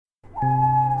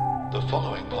The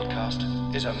following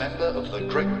podcast is a member of the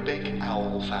Great Big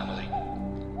Owl family.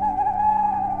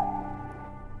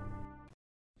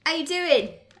 How you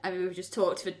doing? I mean, we've just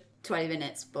talked for 20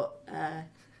 minutes, but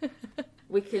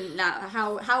we can now.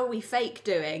 How are we fake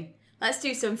doing? Let's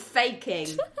do some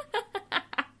faking.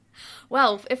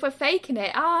 Well, if we're faking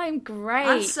it, I'm great.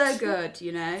 I'm so good,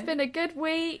 you know. It's been a good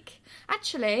week.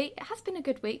 Actually, it has been a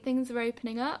good week. Things are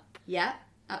opening up. Yeah,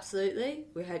 absolutely.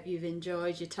 We hope you've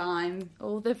enjoyed your time.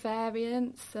 All the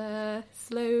variants are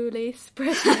slowly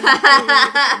spreading.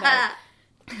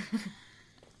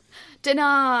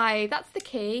 Deny. That's the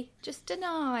key. Just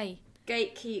deny.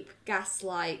 Gatekeep,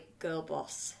 gaslight, girl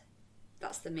boss.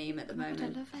 That's the meme at the moment.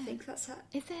 I love it. I think that's it.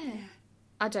 Is it? Yeah.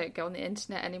 I don't go on the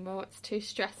internet anymore. It's too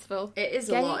stressful. It is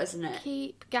a lot, isn't it?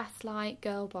 Gatekeep, gaslight,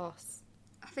 girl boss.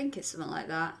 I think it's something like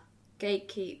that.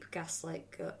 Gatekeep, gaslight,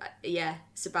 girl. Yeah,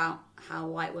 it's about how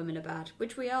white women are bad,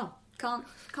 which we are. Can't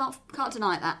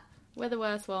deny that. We're the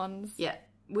worst ones. Yeah,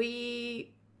 we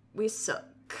suck.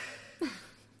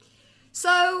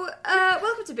 So,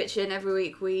 welcome to Bitchin'. Every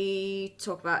week we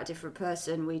talk about a different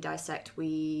person, we dissect,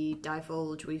 we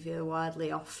divulge, we veer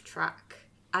wildly off track.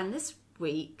 And this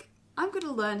week, I'm going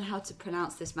to learn how to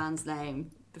pronounce this man's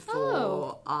name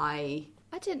before I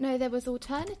didn't know there was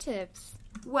alternatives.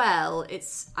 Well,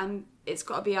 it's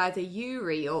got to be either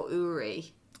Uri or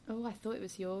Uri. Oh, I thought it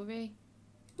was Uri.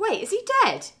 Wait, is he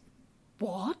dead?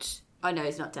 What? Oh no,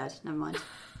 he's not dead. Never mind.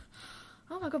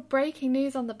 Oh my god, breaking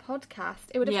news on the podcast.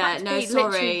 It would have had to be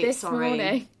sorry, literally this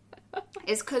morning.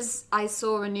 It's because I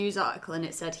saw a news article and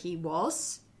it said he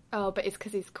was. Oh, but it's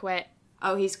because he's quit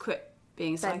Oh, he's quit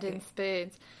being bending psychic.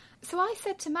 spoons. So I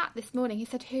said to Matt this morning, he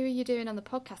said, who are you doing on the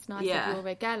podcast? And I Yeah. said,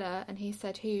 Uri Geller. And he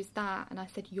said, who's that? And I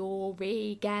said,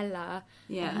 Uri Geller.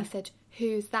 Yeah. And he said,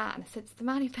 who's that? And I said, it's the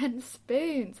man who bends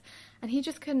spoons. And he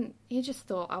just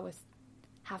thought I was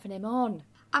having him on.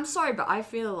 I'm sorry, but I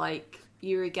feel like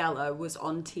Uri Geller was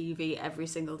on TV every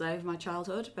single day of my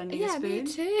childhood, bending a Yeah, spoon.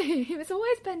 me too. He was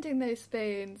always bending those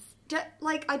spoons.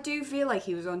 I do feel like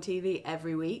he was on TV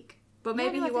every week, but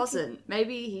maybe no, I he think wasn't.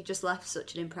 Maybe he just left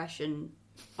such an impression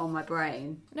on my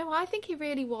brain. No, I think he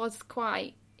really was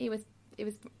he was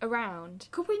around.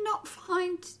 Could we not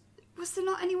find... Was there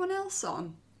not anyone else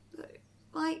on?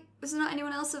 Was there not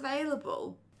anyone else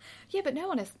available? Yeah, but no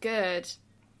one is good.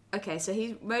 Okay,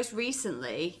 so most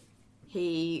recently,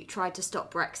 he tried to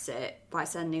stop Brexit by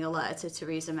sending a letter to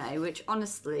Theresa May, which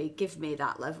honestly gives me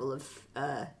that level of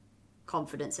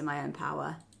confidence in my own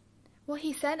power. Well,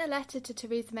 he sent a letter to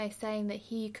Theresa May saying that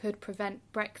he could prevent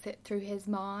Brexit through his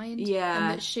mind. Yeah. And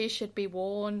that she should be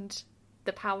warned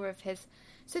the power of his...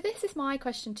 So this is my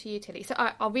question to you, Tilly. So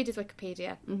I'll read his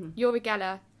Wikipedia. Mm-hmm. Uri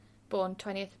Geller, born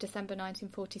 20th of December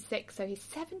 1946, so he's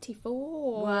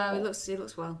 74. Wow, he looks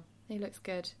well. He looks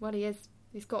good. Well, he is.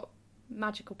 He's got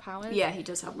magical powers. Yeah, he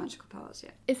does have magical powers,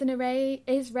 yeah. Is an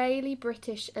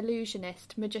Israeli-British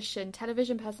illusionist, magician,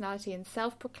 television personality and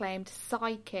self-proclaimed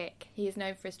psychic. He is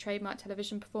known for his trademark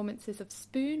television performances of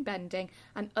spoon bending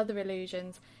and other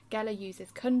illusions. Geller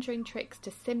uses conjuring tricks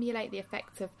to simulate the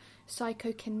effects of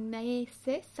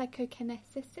psychokinesis.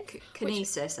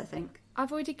 Kinesis, I think.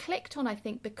 I've already clicked on, I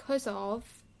think, because of...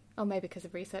 Oh, maybe because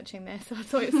of researching this. I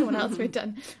thought it was someone else who'd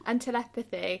done. And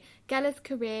telepathy. Geller's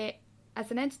career as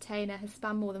an entertainer has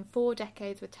spanned more than 4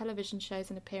 decades with television shows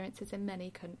and appearances in many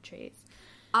countries.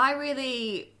 I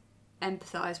really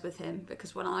empathise with him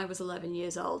because when I was 11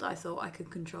 years old, I thought I could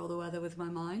control the weather with my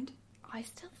mind. I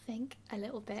still think a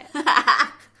little bit.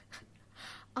 I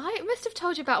must have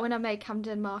told you about when I made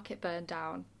Camden Market burn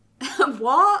down.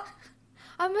 What?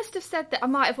 I must have said that. I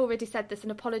might have already said this,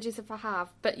 and apologies if I have,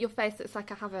 but your face looks like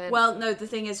I haven't. Well, no, the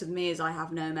thing is with me is I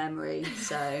have no memory,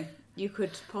 so you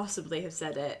could possibly have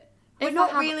said it. We're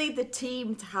not really the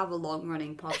team to have a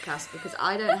long-running podcast because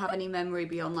I don't have any memory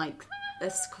beyond,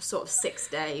 this sort of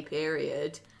 6-day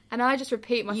period. And I just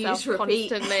repeat myself repeat.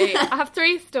 constantly. I have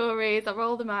 3 stories, I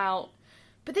roll them out.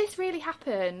 But this really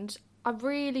happened. I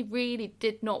really, really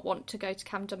did not want to go to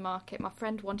Camden Market. My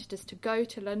friend wanted us to go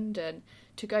to London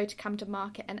to go to Camden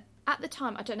Market. And at the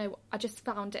time, I don't know, I just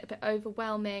found it a bit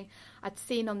overwhelming. I'd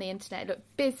seen on the internet, it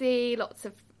looked busy, lots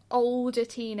of older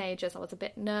teenagers. I was a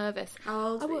bit nervous.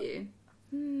 How old were you?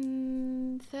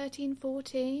 13,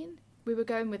 14. We were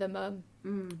going with a mum.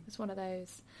 It was one of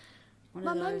those.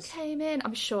 My mum came in.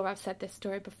 I'm sure I've said this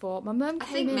story before. My mum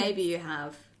came in. I think maybe you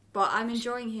have, but I'm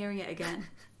enjoying hearing it again.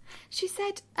 She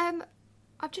said,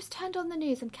 I've just turned on the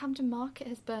news and Camden Market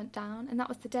has burnt down, and that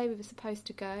was the day we were supposed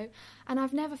to go. And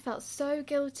I've never felt so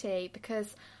guilty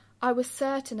because I was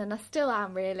certain, and I still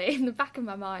am really, in the back of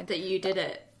my mind. That you did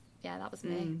it. Yeah, that was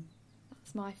me.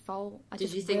 It's my fault.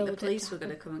 Did you think the police were going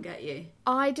to come and get you?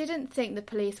 I didn't think the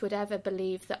police would ever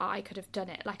believe that I could have done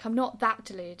it. Like, I'm not that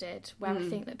deluded where I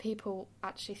think that people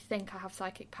actually think I have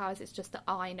psychic powers. It's just that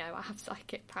I know I have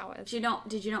psychic powers.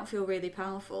 Did you not feel really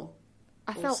powerful?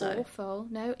 I felt awful.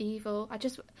 No, evil.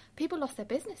 People lost their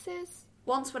businesses.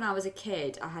 Once when I was a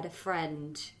kid, I had a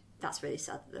friend... That's really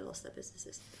sad that they lost their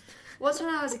businesses. Once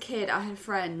when I was a kid, I had a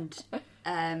friend,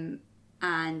 and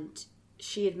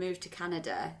she had moved to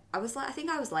Canada. I think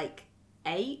I was like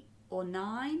 8 or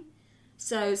 9.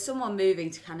 So someone moving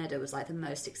to Canada was like the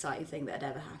most exciting thing that had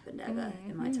ever happened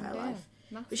in my entire life.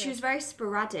 Massive. But she was very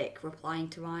sporadic replying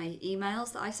to my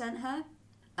emails that I sent her.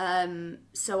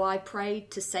 So I prayed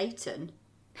to Satan.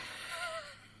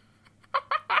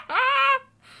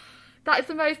 That is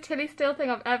the most Tilly Steele thing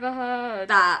I've ever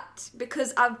heard.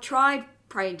 Because I've tried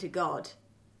praying to God.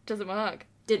 Doesn't work.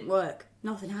 Didn't work.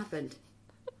 Nothing happened.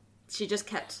 She just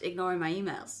kept ignoring my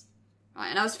emails. Right,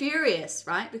 and I was furious,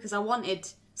 right? Because I wanted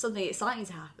something exciting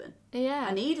to happen. Yeah.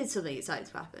 I needed something exciting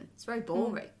to happen. It's very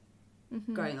boring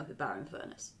growing up in Barron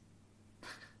Furness.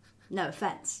 No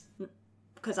offence.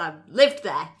 Because I've lived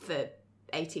there for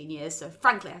 18 years, so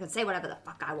frankly I can say whatever the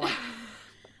fuck I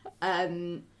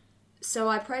want. So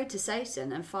I prayed to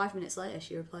Satan, and 5 minutes later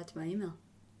she replied to my email.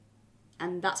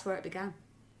 And that's where it began.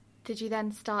 Did you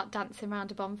then start dancing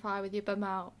around a bonfire with your bum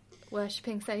out,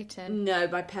 worshipping Satan? No,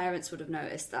 my parents would have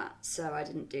noticed that, so I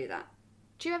didn't do that.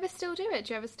 Do you ever still do it?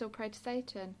 Do you ever still pray to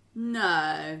Satan?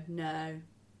 No.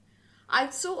 I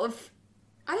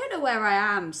don't know where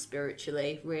I am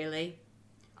spiritually, really.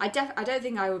 I don't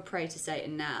think I would pray to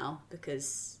Satan now,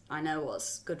 because I know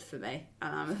what's good for me,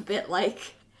 and I'm a bit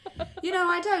like...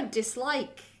 I don't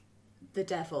dislike the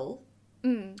devil.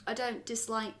 I don't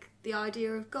dislike the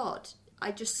idea of God.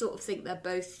 I just sort of think they're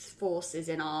both forces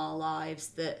in our lives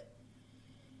that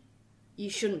you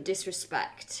shouldn't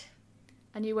disrespect.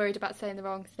 And you're worried about saying the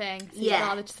wrong thing, so you'd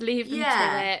rather just leave them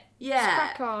to it. Yeah. Just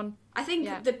crack on. I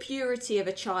think the purity of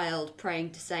a child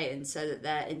praying to Satan so that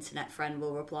their internet friend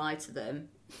will reply to them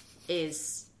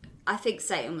is... I think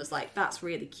Satan was like, that's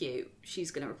really cute. She's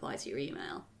going to reply to your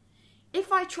email.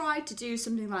 If I tried to do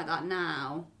something like that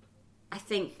now, I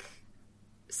think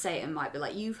Satan might be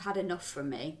like, you've had enough from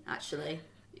me, actually.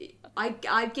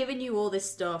 I've given you all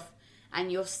this stuff and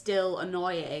you're still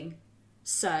annoying,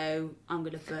 so I'm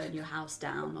going to burn your house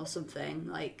down or something.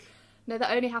 Like, no,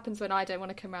 that only happens when I don't want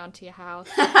to come round to your house.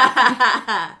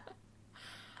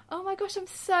 Oh my gosh, I'm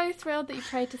so thrilled that you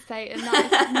prayed to Satan.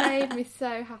 That has made me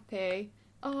so happy.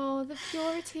 Oh, the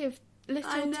purity of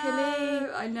little Tilly.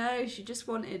 I know. She just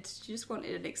wanted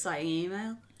an exciting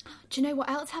email. Do you know what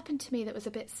else happened to me that was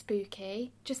a bit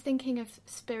spooky? Just thinking of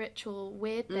spiritual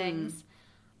weird things.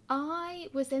 I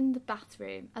was in the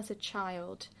bathroom as a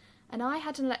child, and I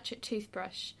had an electric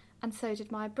toothbrush, and so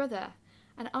did my brother.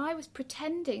 And I was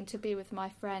pretending to be with my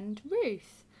friend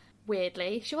Ruth.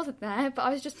 Weirdly, she wasn't there, but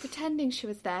I was just pretending she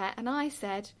was there, and I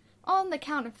said, on the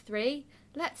count of 3,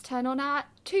 let's turn on our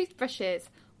toothbrushes.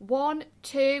 1,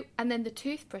 2, and then the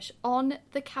toothbrush on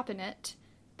the cabinet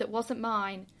that wasn't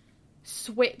mine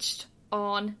switched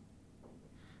on.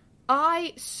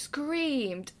 I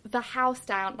screamed the house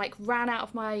down, like ran out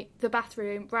of the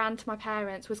bathroom, ran to my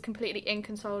parents, was completely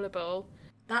inconsolable.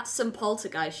 That's some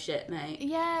poltergeist shit, mate.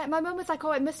 Yeah, my mum was like,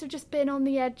 oh, it must have just been on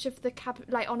the edge of the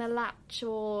cabinet, like on a latch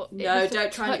or... No,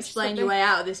 don't try and explain your way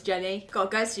out of this, Jenny. Got a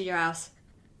ghost in your house.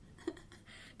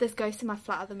 There's ghosts in my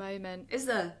flat at the moment. Is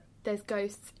there? There's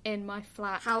ghosts in my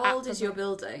flat. How old is your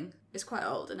building? It's quite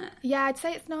old, isn't it? Yeah, I'd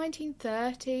say it's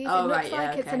 1930s. Oh, it looks right,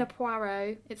 like it's in a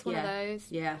Poirot. It's one of those.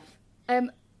 Yeah.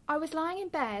 I was lying in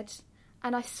bed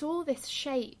and I saw this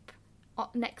shape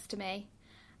next to me,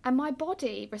 and my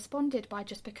body responded by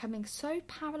just becoming so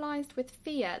paralysed with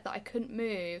fear that I couldn't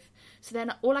move. So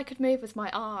then all I could move was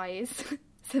my eyes.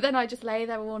 So then I just lay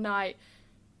there all night,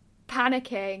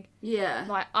 panicking. Yeah.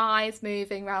 My eyes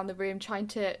moving around the room, trying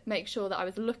to make sure that I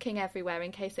was looking everywhere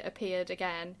in case it appeared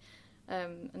again.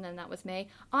 And then that was me.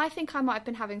 I think I might have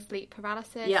been having sleep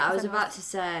paralysis. Yeah, I was about to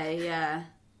say, yeah.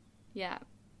 Yeah.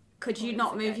 Could you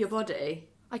not move your body?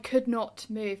 I could not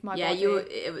move my body. Yeah,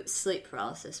 it was sleep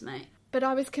paralysis, mate. But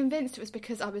I was convinced it was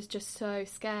because I was just so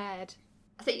scared.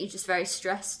 I think you're just very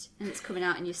stressed and it's coming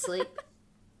out in your sleep.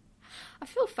 I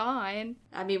feel fine.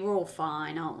 I mean, we're all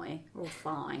fine, aren't we? We're all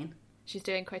fine. She's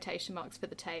doing quotation marks for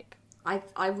the tape.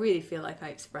 I really feel like I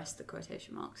expressed the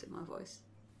quotation marks in my voice.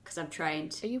 Because I'm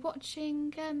trained. Are you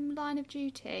watching Line of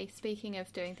Duty? Speaking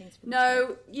of doing things for the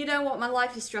No, you know what? My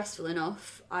life is stressful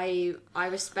enough. I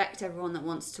respect everyone that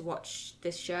wants to watch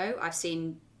this show. I've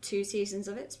seen 2 seasons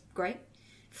of it. It's great.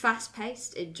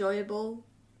 Fast-paced, enjoyable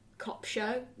cop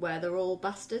show where they're all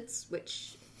bastards,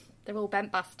 which They're all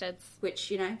bent bastards.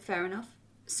 Which, you know, fair enough.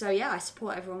 So yeah, I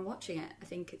support everyone watching it. I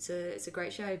think it's a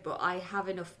great show, but I have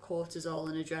enough cortisol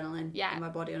and adrenaline in my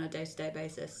body on a day-to-day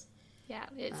basis. Yeah,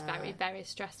 it's very, very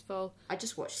stressful. I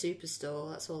just watch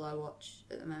Superstore. That's all I watch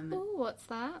at the moment. Oh, what's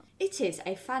that? It is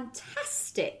a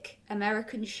fantastic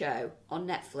American show on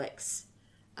Netflix,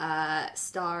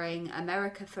 starring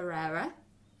America Ferrera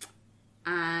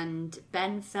and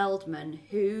Ben Feldman,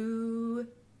 who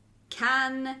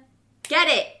can get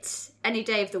it any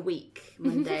day of the week,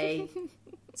 Monday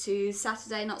to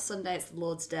Saturday, not Sunday. It's the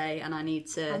Lord's Day, and I need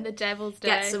to And the Devil's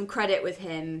get Day. some credit with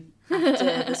him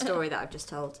after the story that I've just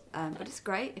told. But it's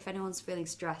great if anyone's feeling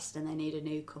stressed and they need a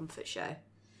new comfort show.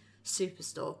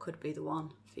 Superstore could be the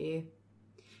one for you.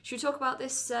 Should we talk about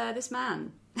this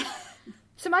man?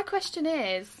 So my question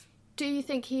is, do you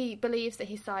think he believes that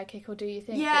he's psychic, or do you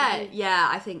think Yeah,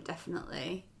 I think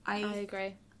definitely. I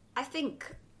agree. I think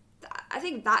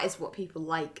that is what people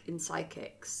like in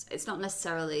psychics. It's not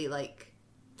necessarily like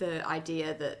the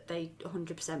idea that they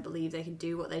 100% believe they can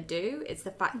do what they do. It's the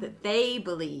fact that they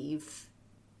believe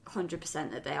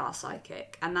 100% that they are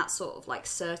psychic, and that sort of like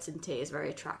certainty is very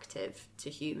attractive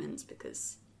to humans,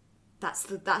 because that's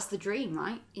the dream,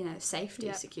 right? You know,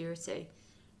 safety, security.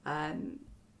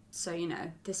 So, you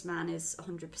know, this man is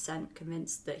 100%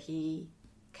 convinced that he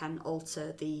can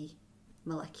alter the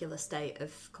molecular state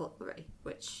of cutlery,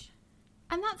 which...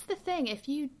 And that's the thing, if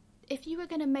you were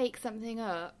going to make something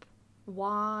up,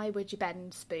 why would you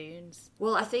bend spoons?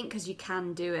 Well, I think because you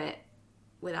can do it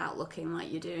without looking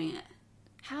like you're doing it.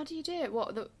 How do you do it?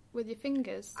 With your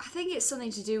fingers? I think it's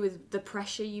something to do with the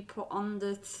pressure you put on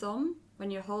the thumb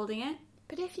when you're holding it.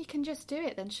 But if you can just do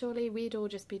it, then surely we'd all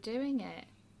just be doing it.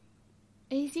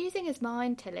 He's using his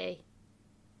mind, Tilly.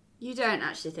 You don't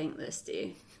actually think this, do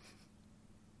you?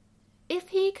 If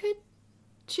he could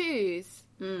choose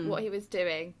what he was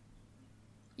doing,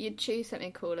 you'd choose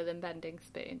something cooler than bending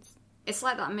spoons. It's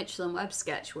like that Mitchell and Webb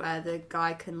sketch where the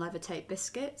guy can levitate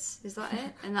biscuits. Is that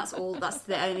it? And that's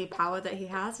the only power that he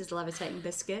has, is levitating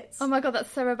biscuits. Oh my god,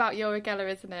 that's so about Uri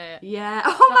Geller, isn't it? Yeah.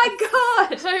 Oh my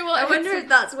god! So I wonder if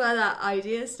that's where that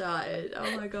idea started.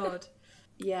 Oh my god.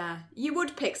 Yeah. You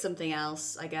would pick something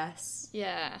else, I guess.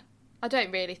 Yeah. I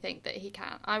don't really think that he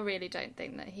can. I really don't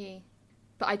think that he...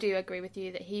 But I do agree with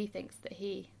you that he thinks that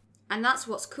he... And that's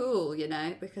what's cool, you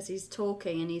know, because he's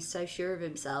talking and he's so sure of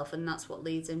himself, and that's what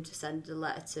leads him to send a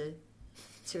letter to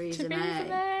Theresa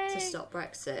May to stop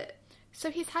Brexit. So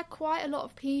he's had quite a lot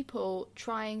of people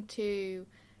trying to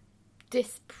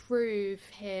disprove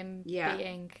him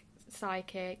being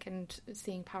psychic and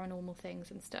seeing paranormal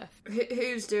things and stuff.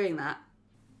 Who's doing that?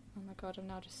 Oh my god, I'm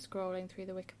now just scrolling through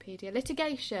the Wikipedia.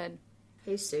 Litigation.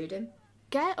 Who sued him?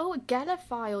 Geller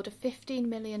filed a $15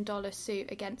 million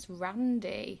suit against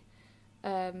Randy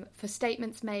for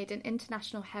statements made in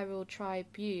International Herald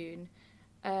Tribune.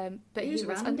 But who's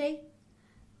Randy?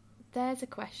 There's a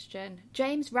question.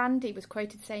 James Randi was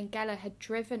quoted saying Geller had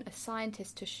driven a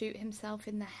scientist to shoot himself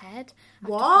in the head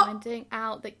after finding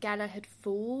out that Geller had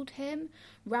fooled him.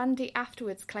 Randi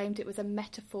afterwards claimed it was a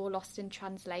metaphor lost in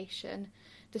translation.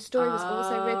 The story was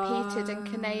also repeated in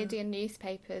Canadian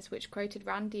newspapers, which quoted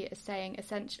Randi as saying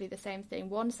essentially the same thing.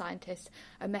 One scientist,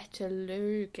 a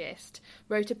metallurgist,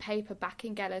 wrote a paper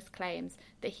backing Geller's claims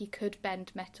that he could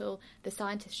bend metal. The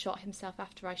scientist shot himself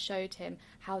after I showed him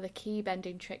how the key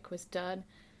bending trick was done.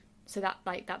 So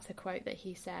that's a quote that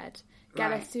he said.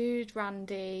 Geller sued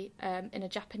Randi in a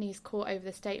Japanese court over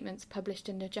the statements published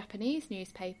in a Japanese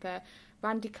newspaper.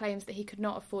 Randi claims that he could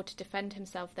not afford to defend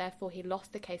himself, therefore he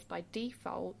lost the case by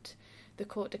default. The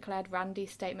court declared Randi's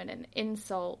statement an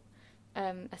insult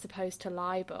as opposed to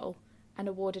libel, and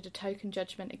awarded a token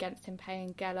judgment against him,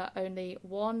 paying Geller only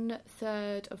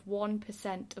 1/3 of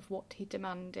 1% of what he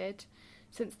demanded.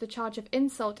 Since the charge of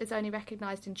insult is only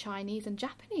recognised in Chinese and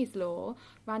Japanese law,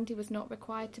 Randi was not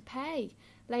required to pay.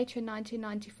 Later in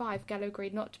 1995, Geller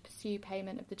agreed not to pursue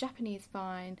payment of the Japanese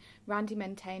fine. Randi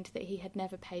maintained that he had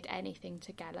never paid anything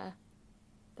to Geller.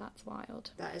 That's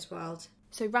wild. That is wild.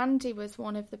 So Randi was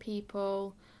one of the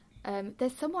people.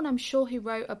 There's someone I'm sure who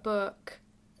wrote a book,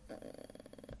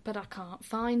 but I can't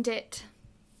find it.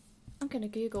 I'm going to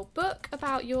Google book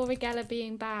about Uri Geller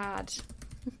being bad.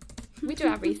 We do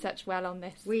our research well on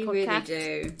this We podcast.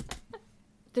 really do.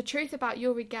 The Truth About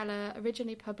Uri Geller,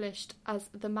 originally published as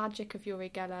The Magic of Uri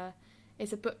Geller,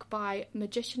 is a book by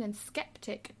magician and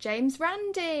skeptic James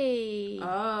Randi.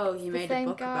 Oh, you made a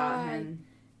book about him.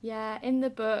 Yeah, in the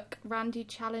book, Randi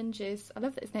challenges, I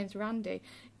love that his name's Randi,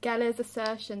 Geller's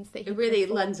assertions that he It really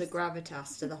performs... lends a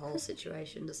gravitas to the whole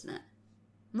situation, doesn't it?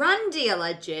 Randy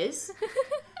alleges.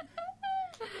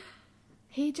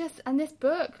 And this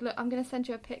book, look, I'm going to send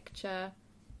you a picture.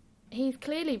 he's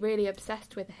clearly really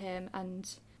obsessed with him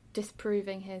and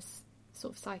disproving his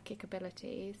sort of psychic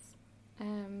abilities.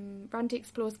 Randy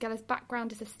explores Geller's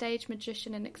background as a stage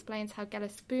magician and explains how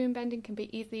Geller's spoon bending can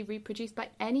be easily reproduced by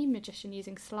any magician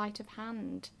using sleight of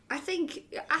hand. I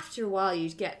think after a while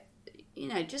you'd get,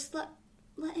 just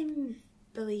let him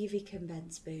believe he can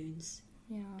bend spoons.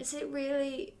 Yeah. Is it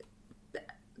really...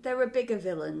 There are bigger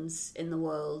villains in the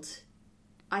world.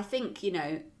 I think,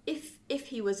 if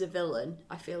he was a villain,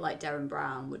 I feel like Derren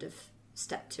Brown would have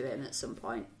stepped to him at some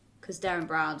point. Because Derren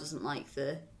Brown doesn't like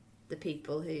the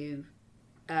people who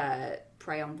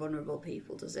prey on vulnerable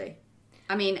people, does he?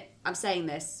 I mean, I'm saying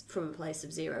this from a place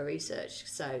of zero research,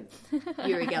 so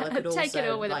Uri Geller could also take it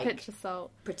all with a pinch of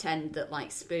salt. Pretend that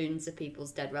spoons are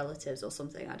people's dead relatives or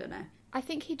something. I don't know. I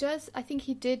think he does. I think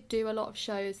he did do a lot of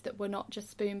shows that were not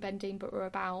just spoon bending, but were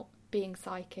about being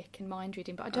psychic and mind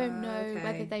reading. But I don't know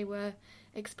whether they were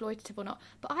exploitative or not.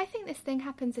 But I think this thing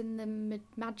happens in the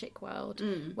magic world,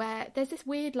 where there's this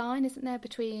weird line, isn't there,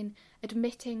 between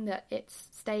admitting that it's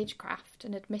stagecraft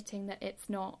and admitting that it's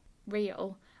not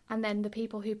real, and then the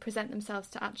people who present themselves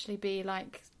to actually be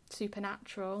like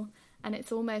supernatural. And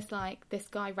it's almost like this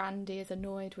guy Randy is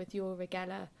annoyed with Uri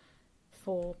Geller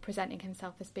for presenting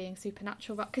himself as being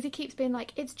supernatural, because he keeps being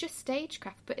like, it's just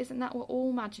stagecraft, but isn't that what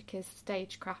all magic is?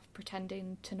 Stagecraft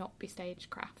pretending to not be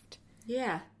stagecraft.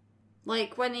 Yeah.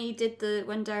 Like when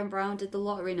Derren Brown did the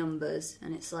lottery numbers,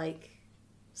 and it's like,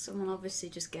 someone obviously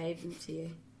just gave them to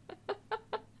you.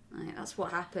 Like, that's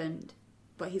what happened.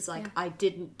 But he's like, I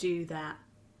didn't do that.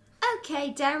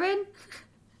 Okay, Derren.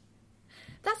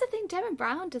 That's the thing, Derren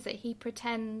Brown does it. He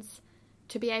pretends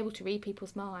to be able to read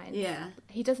people's minds. Yeah.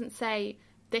 He doesn't say,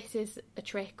 this is a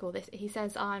trick, or this. He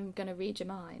says, I'm going to read your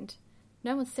mind.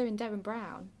 No one's suing Derren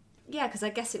Brown. Yeah, because I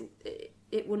guess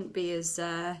it wouldn't be as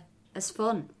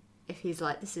fun if he's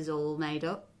like, this is all made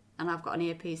up, and I've got an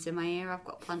earpiece in my ear, I've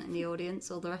got a plant in the audience,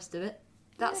 all the rest of it.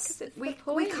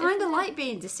 We kind of like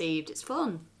being deceived. It's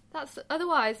fun.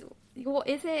 Otherwise, what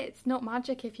is it? It's not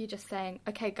magic if you're just saying,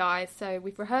 okay, guys, so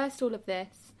we've rehearsed all of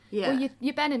this. Yeah. Well,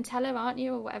 you're Ben and Teller, aren't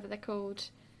you, or whatever they're called?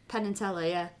 Penn and Teller,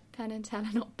 yeah. Penn and Teller,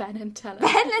 not Ben and Teller.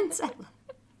 Ben and Teller.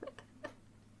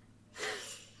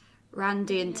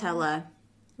 Randy and Teller.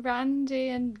 Randy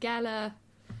and Geller.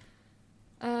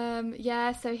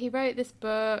 So he wrote this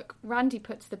book. Randy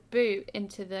puts the boot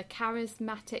into the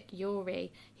charismatic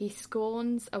Uri. He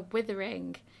scorns a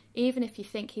withering. Even if you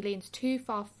think he leans too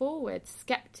far forward,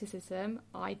 skepticism,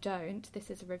 I don't. This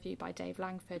is a review by Dave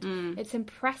Langford. It's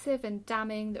impressive and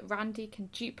damning that Randy can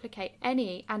duplicate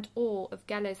any and all of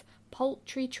Geller's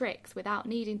paltry tricks without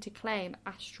needing to claim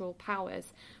astral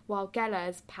powers, while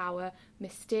Geller's power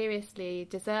mysteriously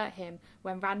desert him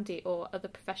when Randy or other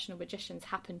professional magicians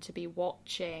happen to be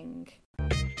watching.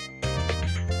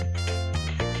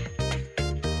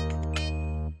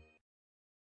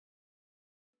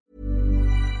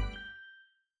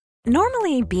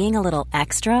 Normally, being a little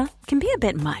extra can be a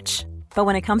bit much, but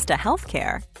when it comes to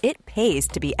healthcare, it pays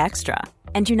to be extra.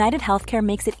 And United Healthcare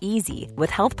makes it easy with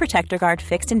Health Protector Guard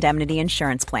fixed indemnity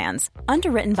insurance plans.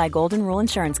 Underwritten by Golden Rule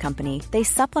Insurance Company, they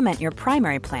supplement your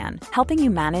primary plan, helping you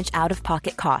manage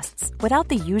out-of-pocket costs without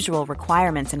the usual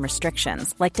requirements and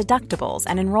restrictions like deductibles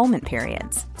and enrollment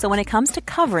periods. So when it comes to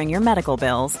covering your medical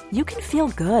bills, you can feel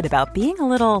good about being a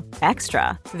little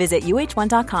extra. Visit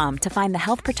uh1.com to find the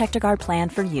Health Protector Guard plan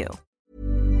for you.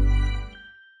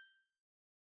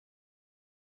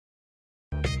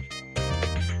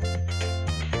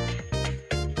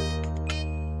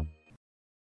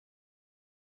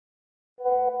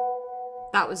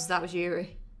 That was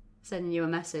Uri sending you a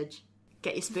message.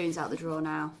 Get your spoons out the drawer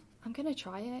now. I'm going to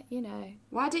try it, you know.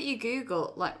 Why don't you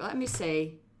Google, let me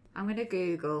see. I'm going to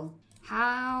Google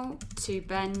how to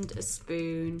bend a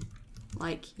spoon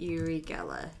like Uri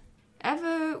Geller.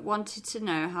 Ever wanted to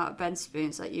know how to bend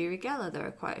spoons like Uri Geller? There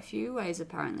are quite a few ways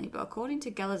apparently, but according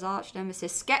to Geller's arch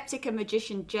nemesis, skeptic and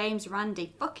magician James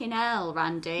Randi. Fucking hell,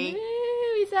 Randy.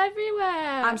 Ooh, he's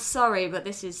everywhere. I'm sorry, but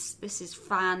this is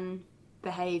fan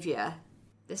behaviour.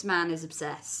 This man is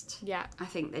obsessed. Yeah. I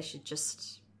think they should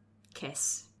just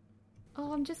kiss.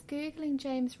 Oh, I'm just Googling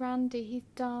James Randi. He's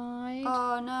died.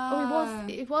 Oh, no. Oh,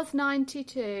 he was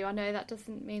 92. I know that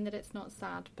doesn't mean that it's not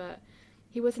sad, but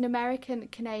he was an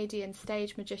American-Canadian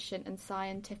stage magician and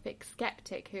scientific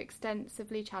skeptic who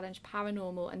extensively challenged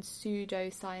paranormal and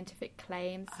pseudo-scientific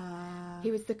claims.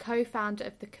 He was the co-founder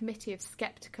of the Committee of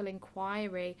Skeptical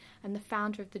Inquiry and the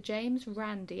founder of the James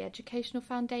Randi Educational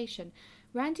Foundation.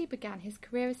 Randy began his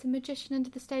career as a magician under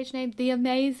the stage name The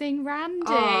Amazing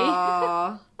Randy.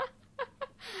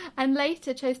 And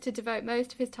later chose to devote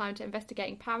most of his time to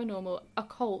investigating paranormal,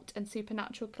 occult and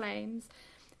supernatural claims.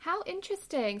 How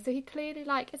interesting. So he clearly,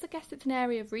 I guess it's an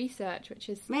area of research, which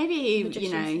is... Maybe he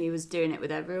was doing it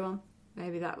with everyone.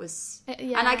 Maybe that was...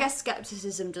 Yeah. And I guess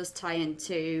skepticism does tie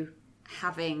into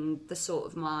having the sort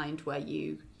of mind where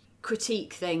you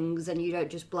critique things and you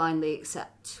don't just blindly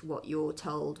accept what you're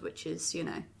told, which is,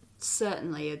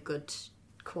 certainly a good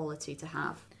quality to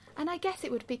have. And I guess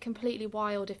it would be completely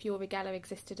wild if Uri Geller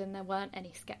existed and there weren't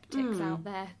any skeptics out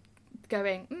there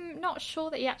going, not sure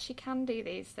that you actually can do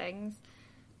these things.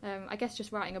 I guess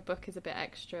just writing a book is a bit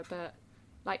extra, but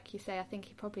like you say, I think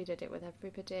he probably did it with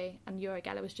everybody. And Uri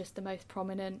Geller was just the most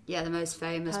prominent. Yeah, the most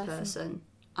famous person.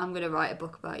 I'm going to write a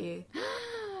book about you.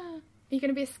 Are you going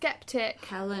to be a skeptic?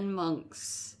 Helen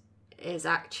Monks is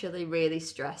actually really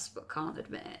stressed but can't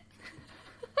admit it.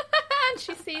 And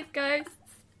she sees ghosts.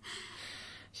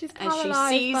 She's and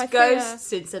paralysed she sees by ghosts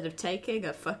fear. instead of taking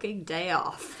a fucking day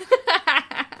off.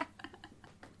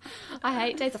 I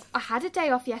hate days off. I had a day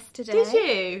off yesterday. Did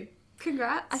you?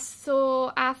 Congrats. I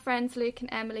saw our friends Luke and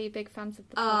Emily, big fans of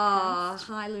the podcast. Oh,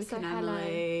 hi Luke and hello.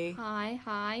 Emily.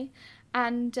 Hi.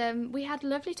 And we had a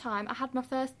lovely time. I had my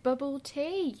first bubble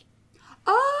tea.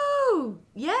 Oh,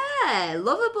 yeah.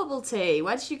 Love a bubble tea.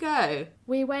 Where did you go?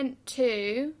 We went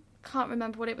to, can't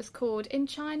remember what it was called, in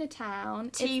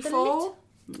Chinatown. T4?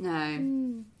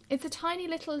 No. It's a tiny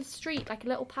little street, like a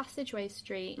little passageway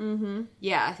street. Mm-hmm.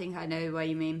 Yeah, I think I know where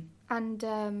you mean. And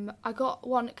I got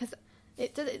one, because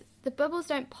the bubbles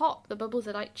don't pop. The bubbles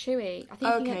are chewy. I think you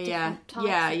can get different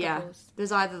types of bubbles.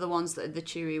 There's either the ones that are the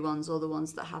chewy ones or the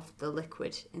ones that have the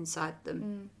liquid inside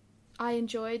them. I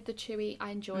enjoyed the chewy.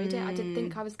 I enjoyed it. I didn't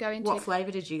think I was going to. What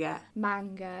flavour did you get?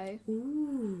 Mango.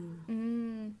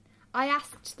 Ooh. I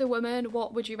asked the woman,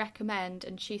 what would you recommend?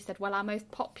 And she said, well, our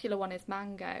most popular one is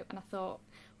mango. And I thought,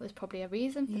 well, there's probably a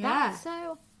reason for that.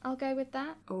 So I'll go with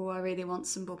that. Oh, I really want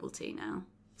some bubble tea now.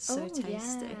 So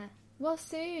tasty. Yeah. Well,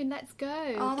 soon. Let's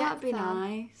go. Oh, that'd be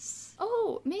nice.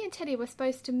 Oh, me and Tilly were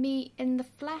supposed to meet in the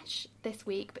flesh this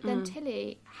week, but then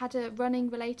Tilly had a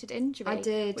running-related injury. I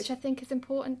did. Which I think is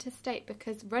important to state,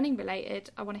 because running-related,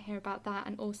 I want to hear about that.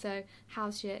 And also,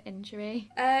 how's your injury?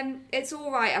 It's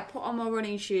all right. I put on my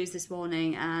running shoes this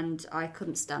morning and I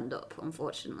couldn't stand up,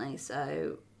 unfortunately.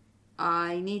 So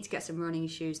I need to get some running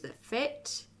shoes that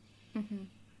fit. Mm-hmm.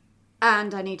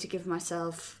 And I need to give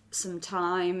myself some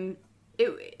time.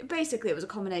 It was a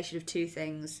combination of two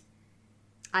things.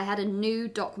 I had a new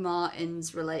Doc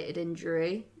Martens related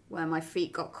injury where my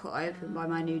feet got cut open by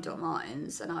my new Doc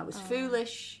Martens, and I was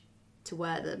foolish to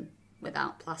wear them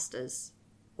without plasters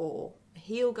or a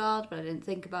heel guard, but I didn't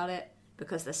think about it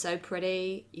because they're so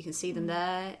pretty. You can see them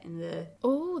there in the...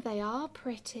 Oh, they are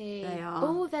pretty. They are.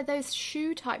 Oh, they're those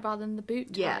shoe type rather than the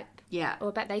boot type. Yeah. Oh,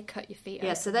 I bet they cut your feet open.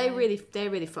 Yeah, so they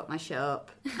really fucked my shit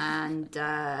up, and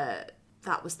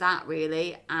that was that,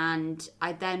 really. And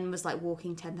I then was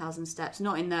walking 10,000 steps,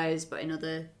 not in those, but in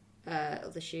other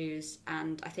shoes.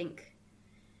 And I think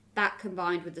that,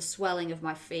 combined with the swelling of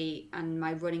my feet and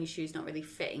my running shoes not really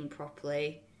fitting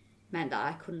properly, meant that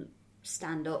I couldn't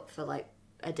stand up for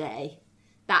a day.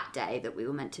 That day that we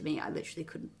were meant to meet, I literally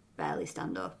couldn't barely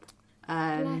stand up.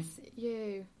 Bless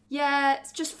you. Yeah,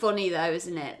 it's just funny though,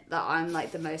 isn't it, that I'm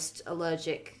the most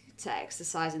allergic to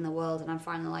exercise in the world, and I'm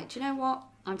finally do you know what?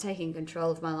 I'm taking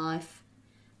control of my life.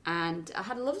 And I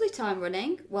had a lovely time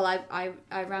running. Well, I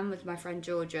ran with my friend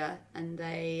Georgia, and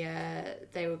they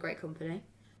were great company.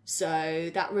 So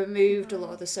that removed a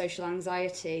lot of the social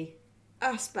anxiety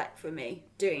aspect for me.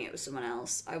 Doing it with someone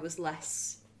else, I was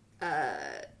less.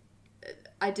 I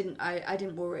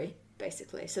didn't worry,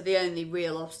 basically. So the only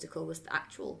real obstacle was the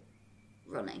actual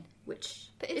running,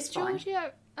 which is fine. Is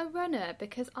Georgia a runner?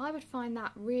 Because I would find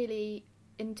that really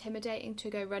intimidating to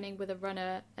go running with a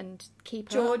runner and keep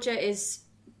up. Georgia is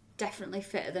definitely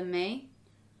fitter than me,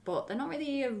 but they're not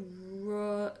really a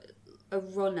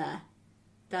runner.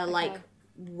 They're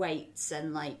weights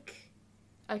and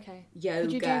okay. yoga.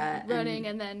 Could you do running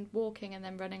and then walking and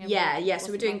then running? And yeah, walking, yeah.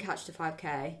 So we're doing Catch to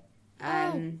 5K.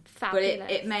 Fabulous. But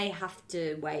it may have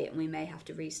to wait, and we may have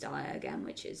to restart it again,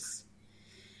 which is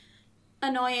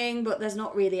annoying. But there's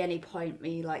not really any point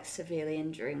me severely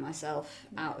injuring myself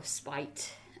out of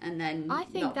spite, and then I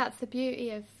think that's the beauty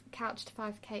of Couch to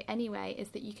 5K anyway, is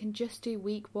that you can just do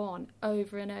week one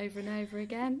over and over and over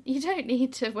again. You don't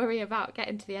need to worry about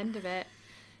getting to the end of it.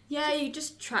 Yeah, you're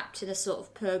just trapped in a sort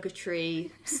of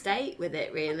purgatory state with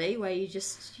it, really, where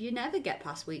you never get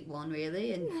past week one,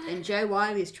 really. And Joe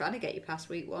Wiley's trying to get you past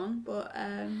week one, but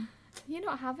you're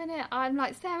not having it. I'm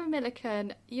Sarah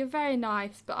Millican, you're very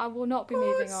nice, but I will not be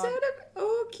moving on. Sarah,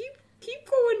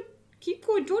 keep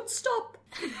going, don't stop,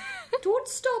 don't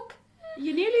stop.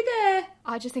 You're nearly there.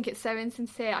 I just think it's so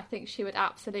insincere. I think she would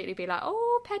absolutely be like,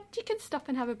 "Oh, Ped, you can stop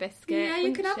and have a biscuit." Yeah,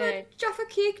 you can have a Jaffa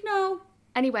cake now.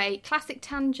 Anyway, classic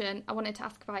tangent. I wanted to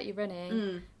ask about your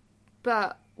running,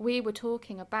 but we were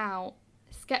talking about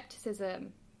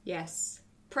skepticism. Yes.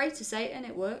 Pray to Satan,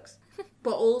 it works.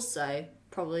 But also,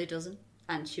 probably doesn't.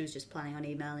 And she was just planning on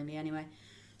emailing me anyway.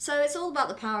 So it's all about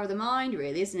the power of the mind,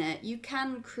 really, isn't it? You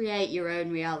can create your own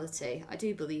reality. I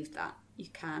do believe that. You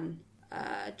can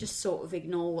just sort of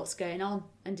ignore what's going on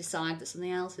and decide that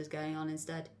something else is going on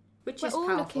instead. Which is powerful.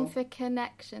 We're all looking for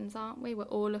connections, aren't we? We're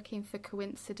all looking for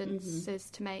coincidences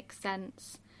to make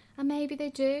sense. And maybe they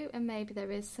do, and maybe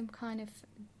there is some kind of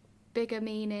bigger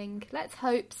meaning. Let's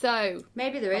hope so.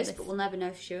 Maybe there is, but we'll never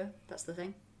know for sure. That's the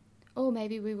thing. Or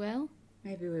maybe we will.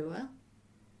 Maybe we will.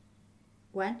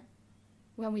 When?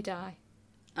 When we die.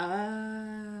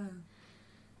 Oh.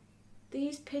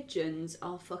 These pigeons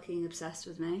are fucking obsessed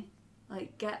with me.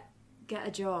 Like, get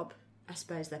a job. I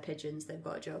suppose they're pigeons, they've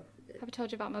got a job. Have I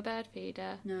told you about my bird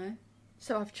feeder? No.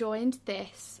 So I've joined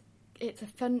this. It's a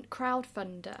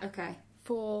crowdfunder. Okay.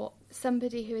 For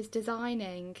somebody who is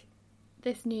designing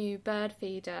this new bird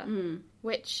feeder,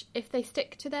 which, if they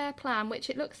stick to their plan, which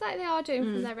it looks like they are doing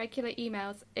from their regular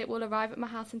emails, it will arrive at my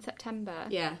house in September.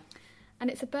 Yeah. And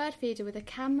it's a bird feeder with a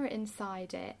camera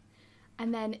inside it,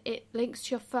 and then it links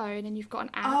to your phone, and you've got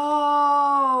an app.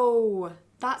 Oh,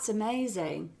 that's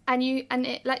amazing. And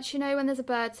it lets you know when there's a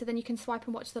bird, so then you can swipe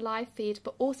and watch the live feed.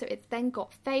 But also, it's then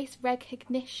got face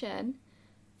recognition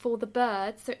for the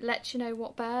birds, so it lets you know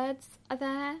what birds are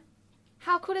there.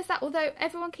 How cool is that? Although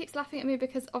everyone keeps laughing at me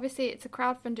because obviously it's a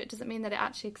crowdfunder, it doesn't mean that it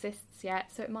actually exists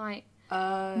yet, so it might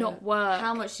not work.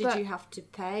 How much did you have to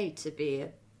pay to be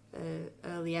a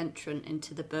early entrant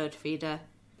into the bird feeder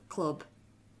club?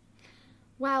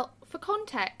 Well, for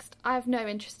context, I have no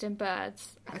interest in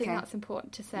birds. I think that's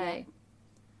important to say. Yeah.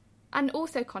 And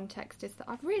also context is that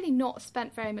I've really not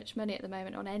spent very much money at the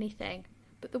moment on anything.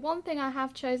 But the one thing I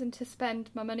have chosen to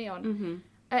spend my money on,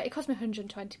 it cost me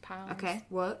 £120. Okay,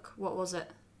 work. What was it?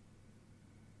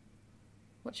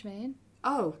 What do you mean?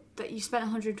 Oh, that you spent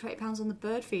 £120 on the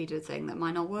bird feeder thing that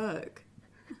might not work.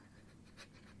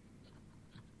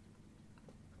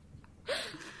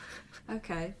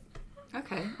 Okay,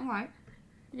 alright.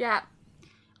 Yeah.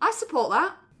 I support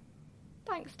that.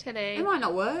 Thanks, Tilly. It might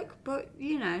not work, but,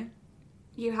 you know,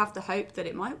 you have the hope that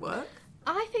it might work.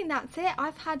 I think that's it.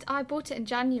 I bought it in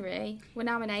January. We're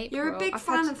now in April. You're a big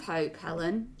fan of hope,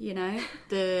 Helen, you know.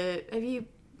 Have you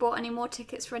bought any more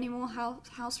tickets for any more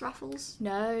house raffles?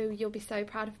 No, you'll be so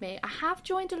proud of me. I have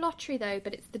joined a lottery, though,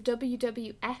 but it's the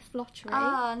WWF lottery.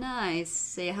 Ah, nice.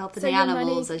 So you're helping the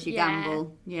animals as you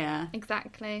gamble. Yeah.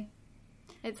 Exactly.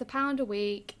 It's £1 a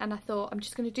week, and I thought, I'm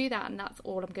just going to do that, and that's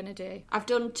all I'm going to do. I've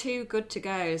done 2 Good To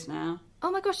Goes now.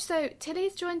 Oh my gosh, so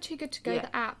Tilly's joined Too Good To Go,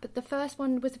 the app, but the first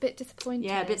one was a bit disappointing.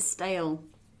 Yeah, a bit stale.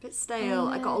 Oh, yeah.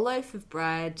 I got a loaf of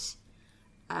bread,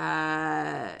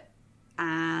 and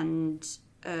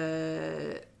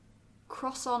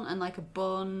croissant and like a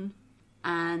bun,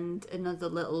 and another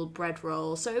little bread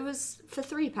roll. So it was, for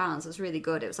 £3, it was really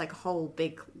good. It was like a whole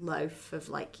big loaf of,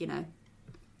 like, you know,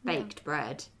 baked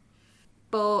bread.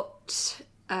 But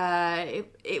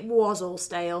it was all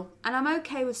stale. And I'm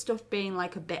okay with stuff being,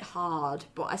 like, a bit hard,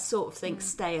 but I sort of think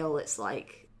stale, it's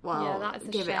like, well,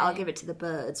 I'll give it to the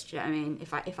birds. Do you know what I memean?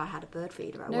 If I had a bird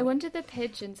feeder, I would. No wonder the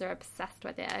pigeons are obsessed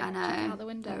with it. I know. Out the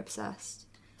window. They're obsessed.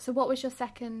 So what was your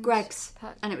second? Greg's.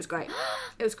 And it was great.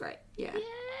 It was great. Yeah. Yay!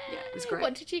 Yeah, it was great.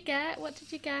 What did you get?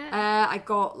 I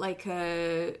got, like,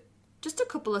 just a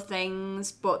couple of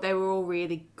things, but they were all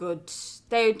really good.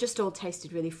 They just all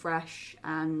tasted really fresh,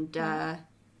 and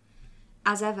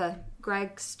as ever,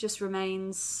 Greg's just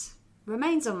remains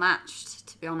unmatched,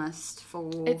 to be honest.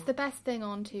 It's the best thing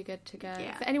on Too Good To Go.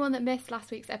 Yeah. For anyone that missed last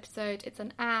week's episode, it's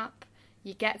an app.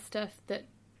 You get stuff that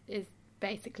is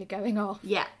basically going off.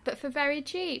 Yeah. But for very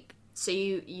cheap. So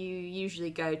you usually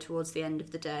go towards the end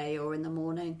of the day or in the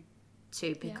morning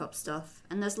to pick up stuff,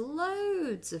 and there's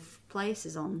loads of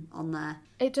places on there.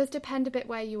 It does depend a bit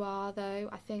where you are, though.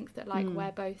 I think that, like,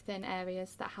 we're both in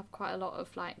areas that have quite a lot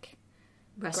of, like,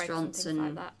 restaurants and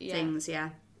like that. things.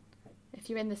 Yeah. If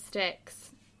you're in the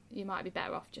sticks, you might be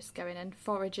better off just going and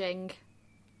foraging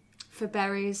for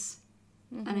berries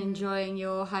and enjoying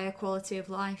your higher quality of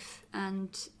life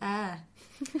and air.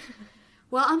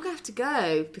 Well, I'm gonna have to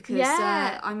go because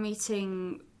I'm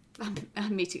meeting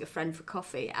a friend for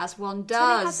coffee, as one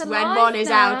does when one is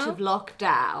out of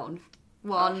lockdown.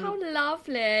 Oh, how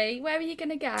lovely. Where are you going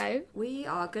to go? We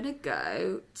are going to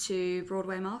go to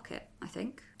Broadway Market, I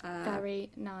think.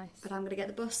 Very nice. But I'm going to get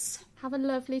the bus. Have a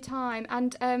lovely time.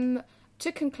 And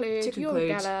to conclude, Uri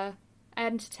Geller,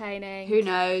 entertaining. Who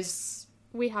knows?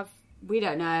 We don't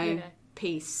know. You know.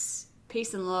 Peace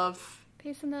and love.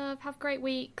 Peace and love. Have great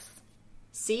weeks.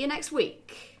 See you next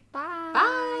week. Bye.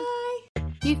 Bye.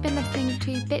 You've been listening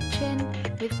to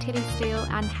Bitchin' with Tilly Steele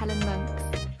and Helen Monks.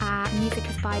 Our music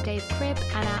is by Dave Cribb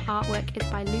and our artwork is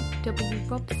by Luke W.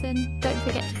 Robson. Don't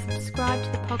forget to subscribe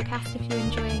to the podcast if you're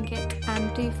enjoying it,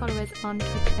 and do follow us on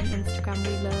Twitter and Instagram.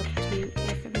 We love to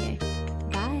hear from you.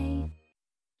 Bye.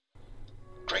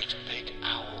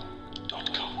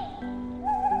 GreatBigOwl.com